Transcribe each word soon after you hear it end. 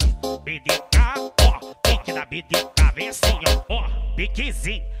BDK vem assim, ó,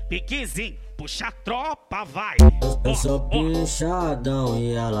 piquezinho, piquezinho, puxa a tropa, vai. Eu sou Pixadão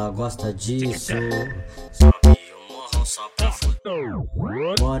e ela gosta disso. Sobe o morrão só pra fuder.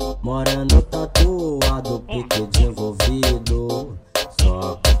 Moreno tatuado, pique de envolvido.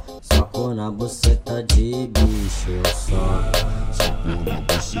 Soco na buceta de bicho, eu soco na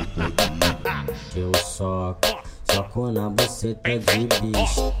buceta de bicho, eu soco na buceta de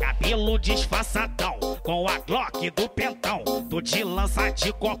bicho. Cabelo disfarçadão, com a Glock do pentão. Tô de lança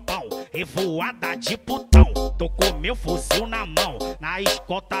de copão, revoada de putão. Tô com meu fuzil na mão, na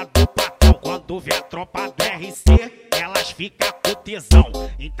escolta do patrão. Quando vê a tropa do RC, elas ficam com tesão.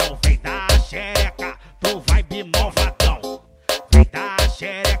 Então vem dar a xereca pro vibe malvadão. Vem dar a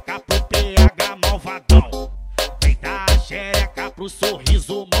xereca pro PH malvadão. Vem dar a xereca pro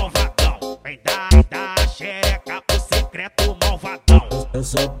sorriso malvadão. Vem dar a xereca pro secreto malvadão. Eu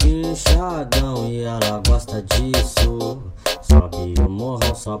sou Pixadão e ela gosta disso. Sobe o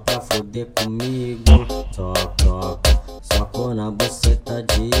morrão só pra fuder comigo. Soco na buceta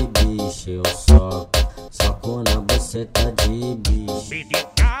de bicho, eu soco na buceta de bicho.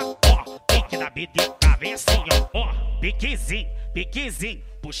 BDK, ó, pique da BDK vem assim, ó, piquezinho, piquezinho,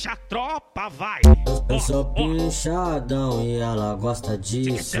 puxa a tropa, vai. Eu sou Pixadão e ela gosta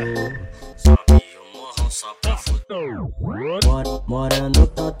disso. Sobe o morrão só pra fuder. Moreno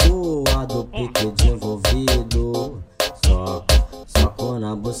tatuado, pique de envolvido. Soco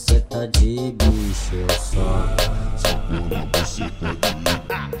na buceta de bicho, eu soco na buceta de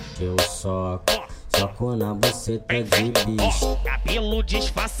bicho, eu soco na buceta de bicho. Cabelo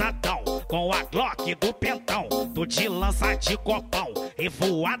disfarçadão, com a Glock do pentão. Tô de lança de copão,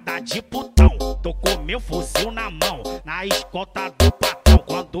 revoada de putão. Tô com meu fuzil na mão, na escolta do patrão.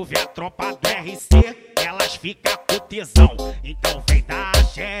 Quando vê a tropa do RC, elas ficam com tesão. Então vem dar a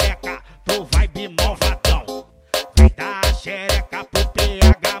xereca pro vibe malvadão. Vem dar a xereca pro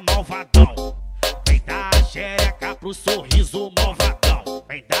PH malvadão. Vem dar a xereca pro sorriso malvadão.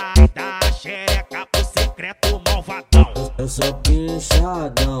 Vem dar a xereca pro secreto malvadão. Eu sou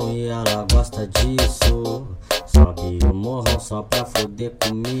Pixadão e ela gosta disso. Sobe o morrão só pra fuder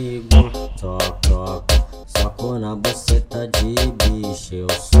comigo. Soco na buceta de bicho, eu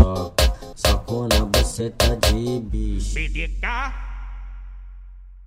soco na buceta de bicho. BDK